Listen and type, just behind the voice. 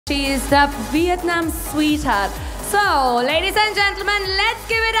She is the Vietnam sweetheart. So, ladies and gentlemen, let's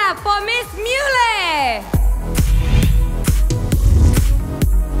give it up for Miss Muley!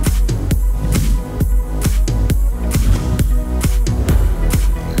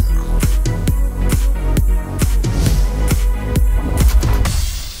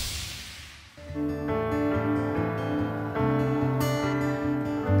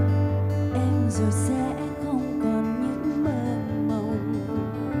 Rồi sẽ không còn những mơ mộng,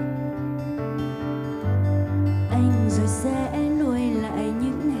 anh rồi sẽ nuôi lại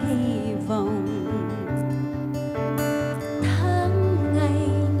những hy vọng. Tháng ngày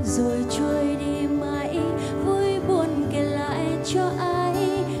rồi trôi đi mãi, vui buồn kể lại cho ai.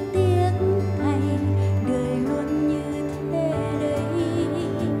 Tiếc thay đời luôn như thế đấy,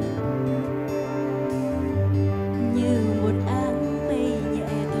 như một áng mây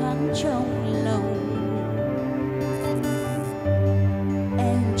nhẹ thoáng trong lòng.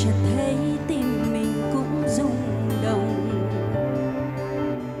 Em chợt thấy tim mình cũng rung động.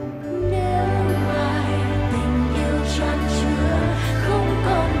 Nếu mai tình yêu chan chứa không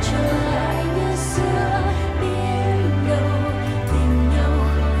còn trở lại như xưa, biết đâu tình nhau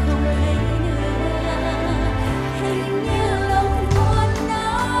không thấy nữa. Hình như lòng muốn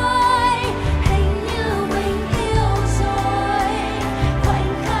nói, hình như mình yêu rồi.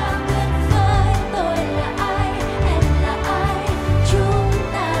 Khoảnh khắc tuyệt vời, tôi là ai, em là ai, chúng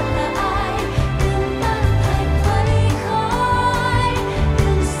ta là ai. Đừng tan thành mây khói,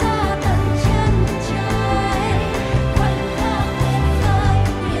 đừng xa tận chân trời. Khoảnh khắc tuyệt vời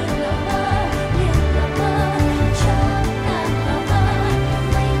như là mơ, như là mơ, chẳng tan vào mơ.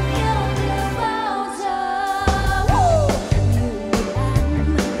 Mình yêu từ bao giờ. Như một áng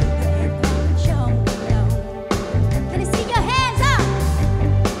mây nhẹ thoáng trong lòng. Can you see your hands up?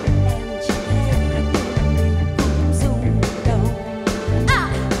 Em chỉ thấy mình cũng rung động.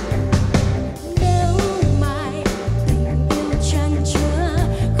 Nếu mai tình yêu chan chứa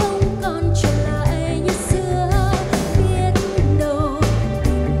không còn trở lại như xưa, biết đâu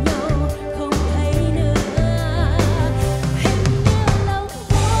tình nhau không thấy nữa. Hình như lòng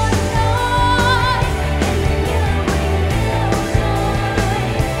muốn nói, hình như mình yêu rồi.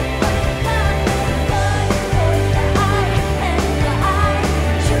 Khoảnh khắc tuyệt vời, tôi là ai, em là ai,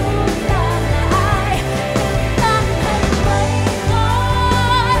 chúng ta là ai. Đừng tan thành mây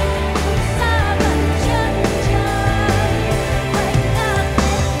khói, đừng xa tận chân trời. Khoảnh khắc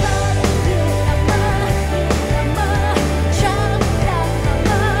tuyệt vời như là mơ, chẳng đang là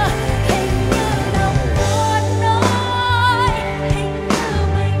mơ. Hình như lòng muốn nói, hình như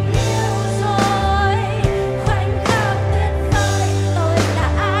mình yêu rồi. Khoảnh khắc tuyệt vời, tôi là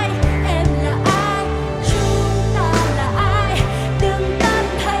ai, em là ai, chúng ta là ai. Đừng tan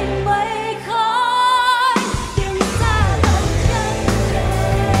thành mây khói, đừng xa tận chân trời.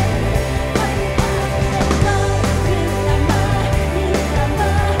 Khoảnh khắc tuyệt vời như là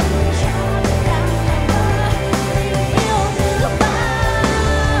mơ, chẳng đang là mơ. Tình yêu từ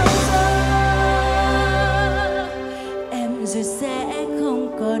bao giờ. Em rồi sẽ không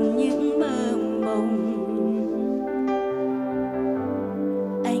còn những mơ mộng,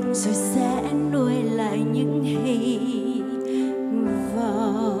 anh rồi sẽ nuôi lại những hy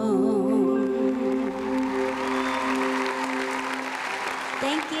vọng.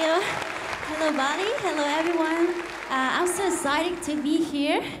 Thank you. Hello, Bali. Hello, everyone. I'm so excited to be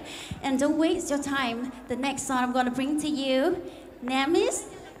here. And don't waste your time. The next song I'm going to bring to you, name is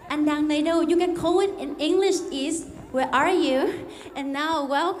Anh Đang Nơi Đâu. You can call it in English is Where Are You? And now,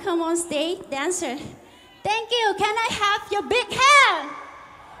 welcome on stage, dancer. Thank you. Can I have your big hand?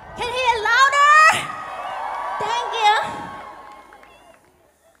 Can you hear louder? Thank you.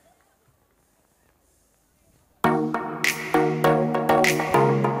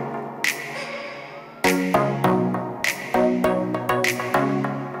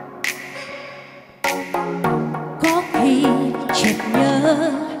 Có khi chợt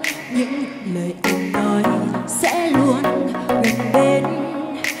nhớ những lời anh nói sẽ luôn gần bên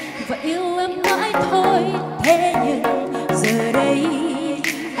và yêu em mãi thôi. Thế nhưng giờ đây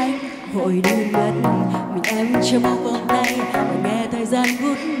anh vội đi mất, mình em trong vòng tay và nghe thời gian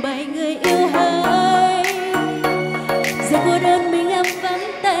hút bay người yêu hỡi. Giờ cô đơn mình em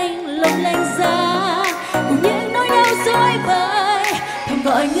vắng tanh lòng lạnh giá, cùng những nỗi đau dối bời thầm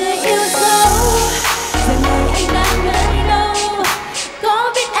gọi người yêu dấu. Giờ này anh đang nơi đâu,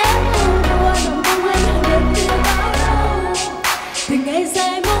 có biết em buồn buồn mong anh đến từ bao lâu. Từ ngày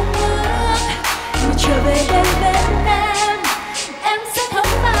dài mong ước rồi trở về bên em sẽ không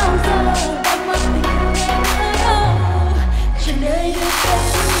bao giờ đánh mất tình em ở đâu. Chẳng nơi được bên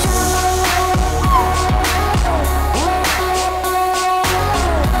nhau.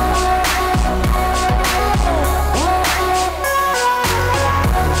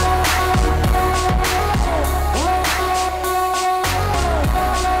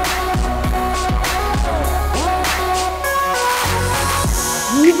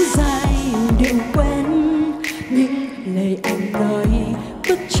 ngủ dài đều quen những lời anh nói,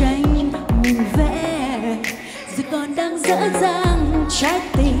 bức tranh mình vẽ giờ còn đang dở dang, trái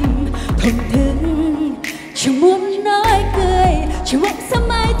tim thổn thức chẳng muốn nói cười, chỉ mong sớm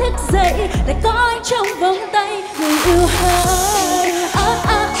mai thức dậy lại có anh trong vòng tay người yêu hỡi.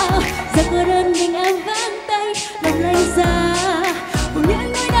 Giờ cô đơn mình em vắng tay lòng lay ra cùng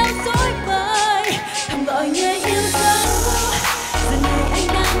những nỗi đau dối bời thầm gọi người yêu dấu. Giờ này anh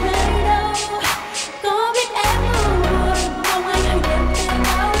đang nơi đâu, có biết em buồn mong anh hãy đến từ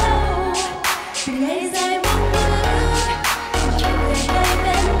bao lâu. Từ ngày dài mong ước trở về đây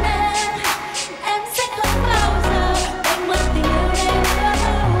bên em sẽ không bao giờ đánh mất tình yêu này nữa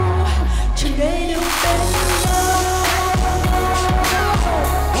đâu. Chẳng đây đâu bên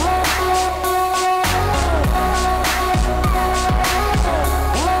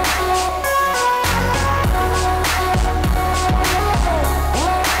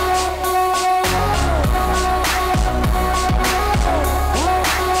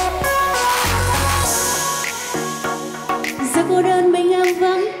cô đơn mình em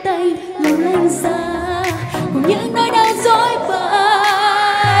vắng tay lòng lanh xa cùng những nỗi đau dối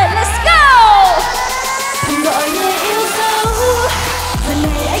bời. Let's go. Thầm gọi người yêu dấu. Giờ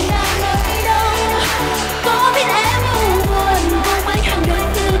này anh đang nơi đâu, có biết em buồn mong anh hàng đợi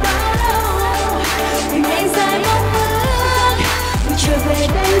từ bao lâu. Từ ngày dài mong ước được trở về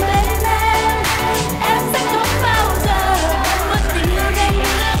đây bên em sẽ không bao giờ đánh mất tình yêu này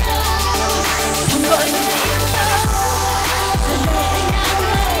nữa đâu. Thầm gọi người yêu dấu.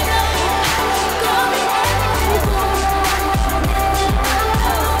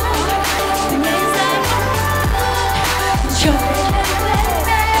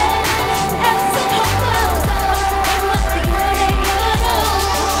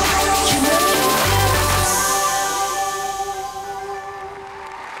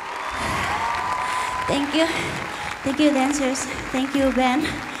 Thank you dancers, thank you band.